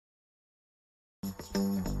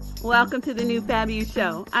Welcome to the New Fab You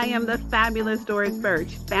Show. I am the fabulous Doris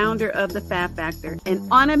Birch, founder of the Fab Factor, and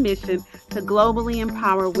on a mission to globally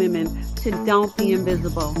empower women to don't be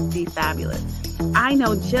invisible, be fabulous. I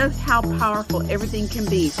know just how powerful everything can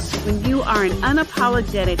be when you are an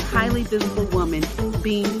unapologetic, highly visible woman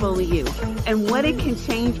being fully you, and what it can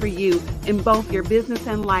change for you in both your business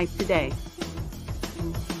and life today.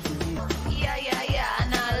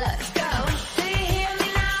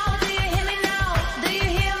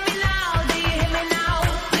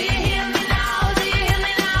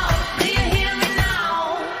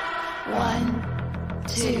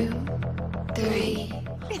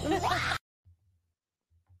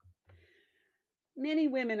 Many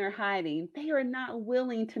women are hiding. They are not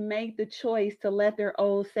willing to make the choice to let their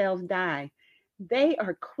old selves die. They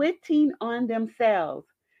are quitting on themselves.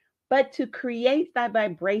 But to create that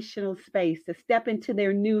vibrational space to step into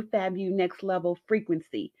their new Fab You next level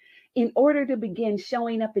frequency, in order to begin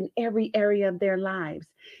showing up in every area of their lives,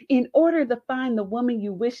 in order to find the woman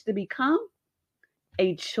you wish to become,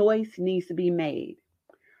 a choice needs to be made.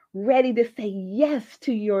 Ready to say yes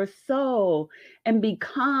to your soul and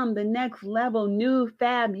become the next level new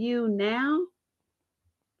Fab You now,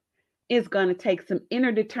 is going to take some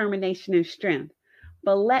inner determination and strength.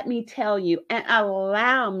 But let me tell you, and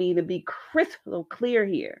allow me to be crystal clear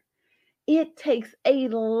here, it takes a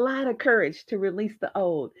lot of courage to release the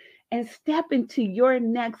old and step into your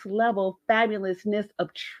next level fabulousness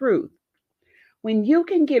of truth. When you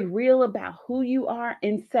can get real about who you are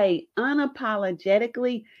and say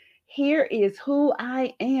unapologetically, here is who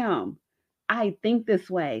I am. I think this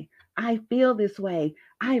way. I feel this way.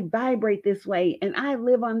 I vibrate this way. And I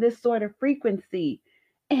live on this sort of frequency.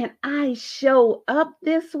 And I show up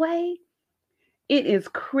this way. It is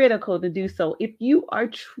critical to do so if you are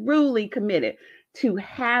truly committed to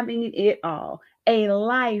having it all, a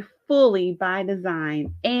life fully by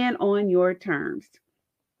design and on your terms.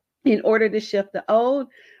 In order to shift the old,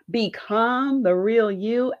 become the real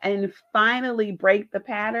you, and finally break the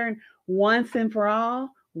pattern once and for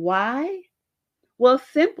all. Why? Well,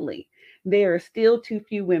 simply, there are still too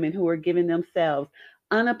few women who are giving themselves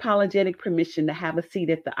unapologetic permission to have a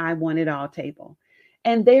seat at the I Want It All table.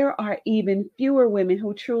 And there are even fewer women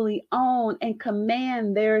who truly own and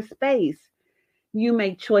command their space. You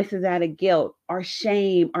make choices out of guilt or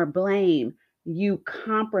shame or blame. You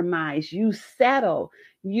compromise, you settle,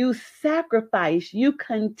 you sacrifice, you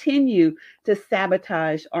continue to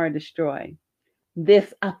sabotage or destroy.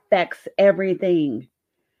 This affects everything.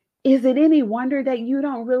 Is it any wonder that you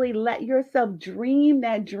don't really let yourself dream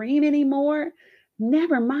that dream anymore?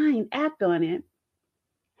 Never mind, act on it.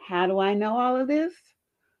 How do I know all of this?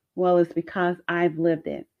 Well, it's because I've lived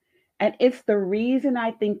it. And it's the reason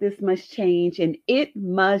I think this must change, and it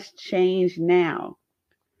must change now.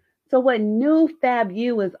 So, what New Fab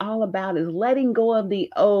You is all about is letting go of the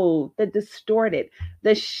old, the distorted,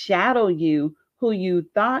 the shadow you who you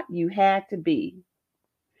thought you had to be.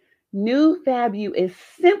 New Fab You is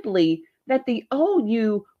simply that the old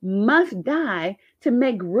you must die to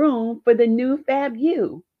make room for the new Fab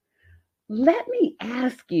You. Let me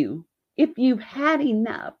ask you if you've had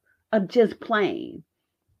enough of just playing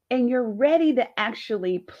and you're ready to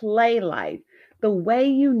actually play life the way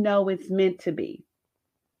you know it's meant to be.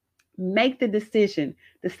 Make the decision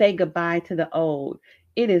to say goodbye to the old.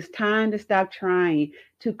 It is time to stop trying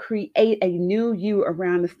to create a new you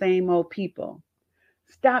around the same old people.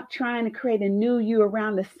 Stop trying to create a new you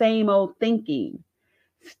around the same old thinking.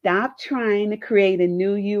 Stop trying to create a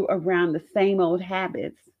new you around the same old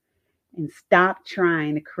habits. And stop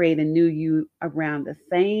trying to create a new you around the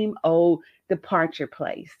same old departure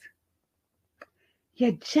place.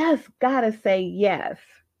 You just gotta say yes.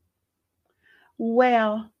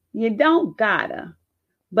 Well, you don't gotta,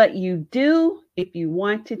 but you do if you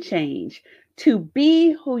want to change, to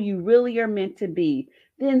be who you really are meant to be.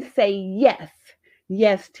 Then say yes.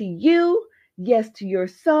 Yes to you, yes to your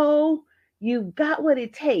soul. You've got what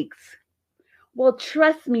it takes. Well,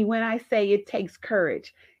 trust me when I say it takes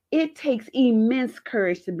courage. It takes immense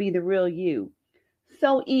courage to be the real you.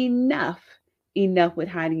 So enough. Enough with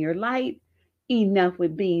hiding your light. Enough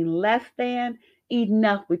with being less than.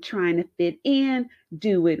 Enough with trying to fit in.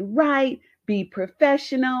 Do it right. Be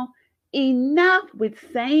professional. Enough with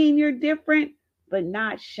saying you're different, but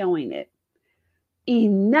not showing it.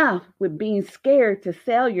 Enough with being scared to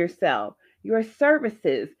sell yourself, your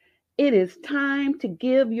services. It is time to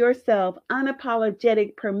give yourself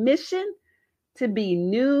unapologetic permission to be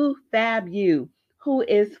new Fab You, who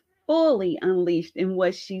is fully unleashed in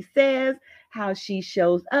what she says, how she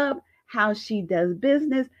shows up, how she does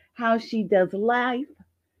business, how she does life.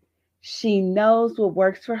 She knows what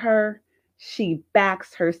works for her. she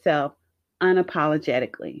backs herself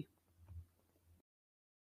unapologetically.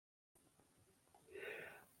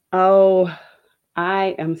 Oh,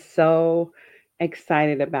 I am so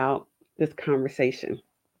excited about this conversation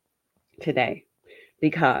today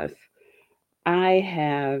because I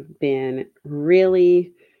have been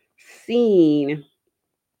really seeing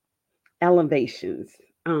elevations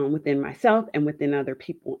within myself and within other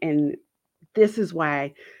people. And this is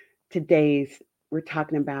why today's we're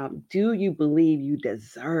talking about, do you believe you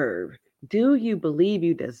deserve? Do you believe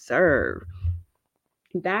you deserve?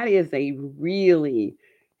 That is a really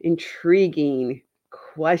intriguing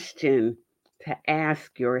question to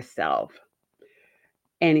ask yourself.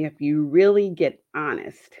 And if you really get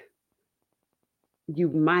honest, you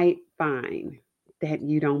might find that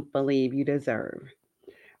you don't believe you deserve,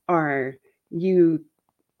 or you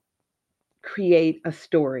create a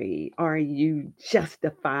story, or you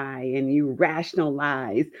justify and you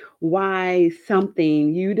rationalize why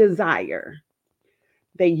something you desire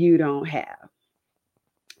that you don't have.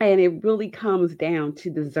 And it really comes down to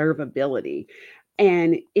deservability.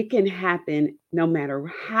 And it can happen no matter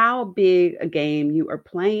how big a game you are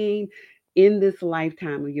playing in this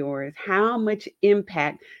lifetime of yours, how much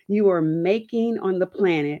impact you are making on the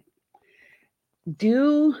planet.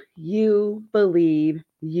 Do you believe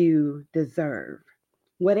you deserve?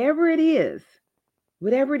 Whatever it is,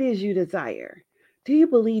 whatever it is you desire, do you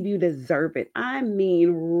believe you deserve it? I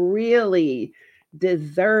mean, really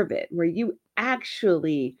deserve it, where you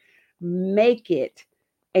actually make it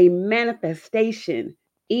a manifestation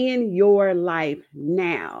in your life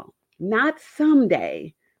now, not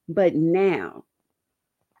someday, but now.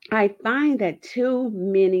 I find that too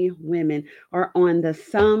many women are on the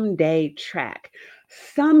someday track.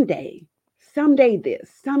 Someday, someday this,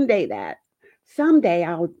 someday that, someday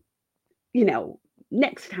I'll, you know,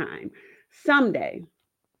 next time, someday.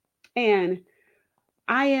 And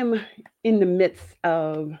I am in the midst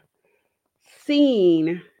of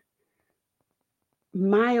seeing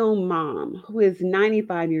my own mom, who is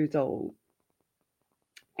 95 years old,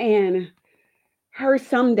 and her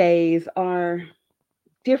some days are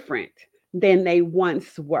different than they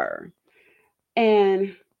once were.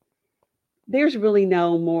 And there's really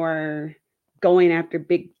no more going after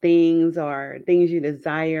big things or things you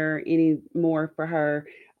desire anymore for her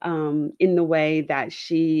in the way that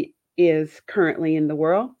she is currently in the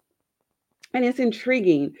world. And it's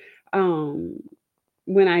intriguing um,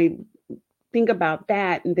 when I think about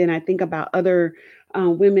that, and then I think about other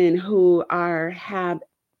women who are have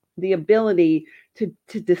the ability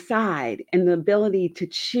to decide and the ability to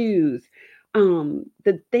choose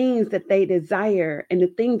the things that they desire and the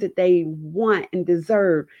things that they want and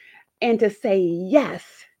deserve, and to say yes,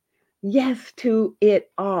 yes to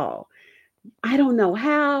it all. I don't know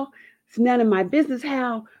how, it's none of my business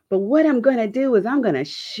how, but what I'm going to do is I'm going to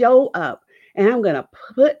show up and I'm going to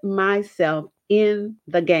put myself in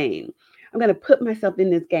the game. I'm going to put myself in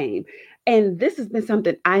this game. And this has been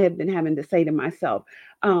something I have been having to say to myself,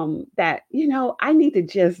 that, I need to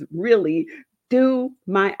just really do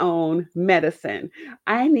my own medicine.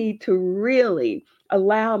 I need to really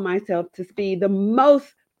allow myself to be the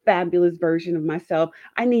most fabulous version of myself.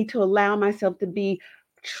 I need to allow myself to be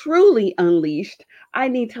truly unleashed. I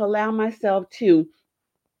need to allow myself to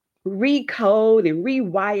recode and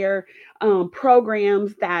rewire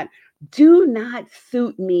programs that do not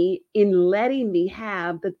suit me in letting me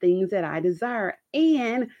have the things that I desire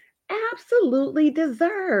and absolutely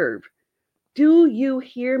deserve. Do you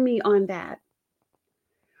hear me on that?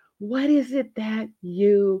 What is it that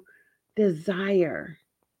you desire?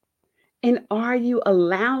 And are you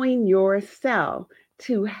allowing yourself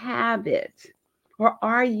to have it? Or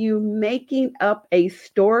are you making up a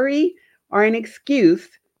story or an excuse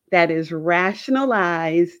that is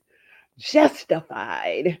rationalized,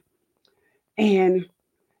 justified, and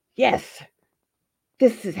yes,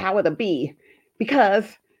 this is how it'll be? Because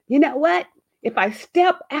you know what? If I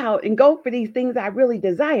step out and go for these things I really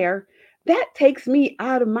desire, that takes me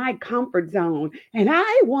out of my comfort zone. And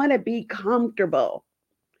I want to be comfortable.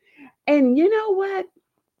 And you know what?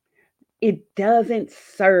 It doesn't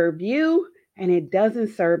serve you and it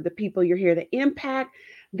doesn't serve the people you're here to impact.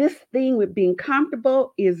 This thing with being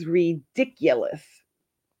comfortable is ridiculous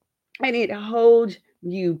and it holds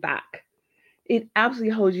you back. It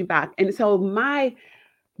absolutely holds you back. And so, my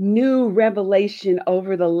new revelation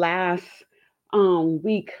over the last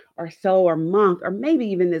week or so, or month, or maybe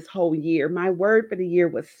even this whole year, my word for the year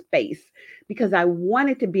was space, because I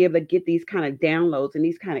wanted to be able to get these kind of downloads and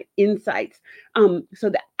these kind of insights, so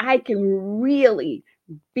that I can really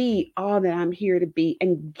be all that I'm here to be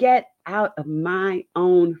and get out of my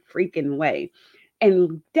own freaking way.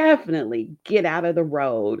 and definitely get out of the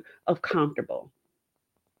road of comfortable.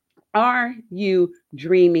 Are you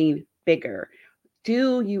dreaming bigger?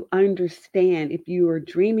 Do you understand if you are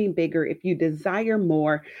dreaming bigger, if you desire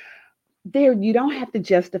more, there you don't have to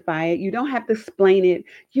justify it, you don't have to explain it,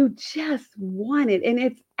 you just want it, and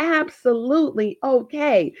it's absolutely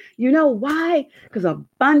okay. You know why? Because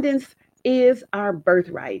abundance is our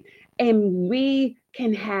birthright, and we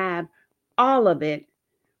can have all of it,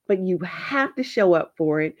 but you have to show up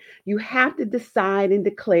for it. You have to decide and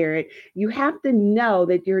declare it. You have to know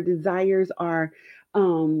that your desires are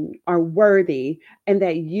worthy, and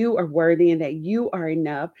that you are worthy, and that you are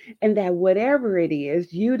enough, and that whatever it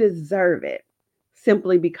is, you deserve it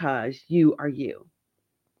simply because you are you.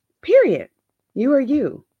 Period. You are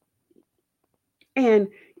you. And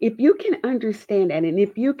if you can understand that, and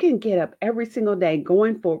if you can get up every single day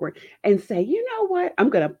going forward and say, you know what, I'm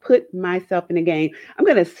going to put myself in the game. I'm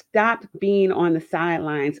going to stop being on the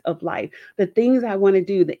sidelines of life, the things I want to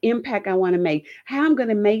do, the impact I want to make, how I'm going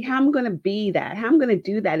to be that, how I'm going to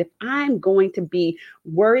do that. If I'm going to be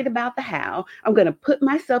worried about the how, I'm going to put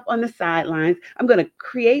myself on the sidelines. I'm going to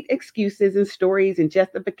create excuses and stories and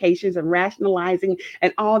justifications and rationalizing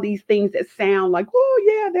and all these things that sound like, oh,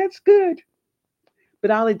 yeah, that's good, but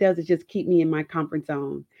all it does is just keep me in my comfort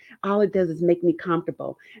zone. All it does is make me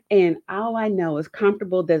comfortable. And all I know is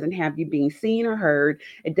comfortable doesn't have you being seen or heard.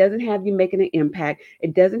 It doesn't have you making an impact.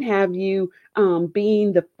 It doesn't have you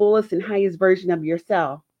being the fullest and highest version of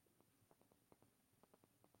yourself.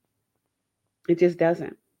 It just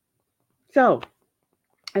doesn't. So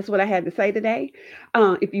that's what I had to say today.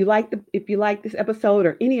 If you like this episode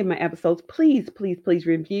or any of my episodes, please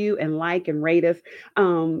review and like and rate us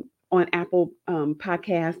on Apple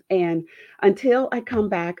Podcast. And until I come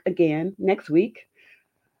back again next week,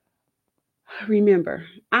 remember,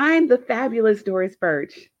 I'm the fabulous Doris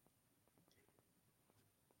Birch,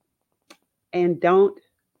 and don't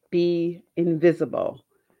be invisible.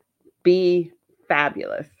 Be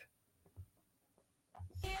fabulous.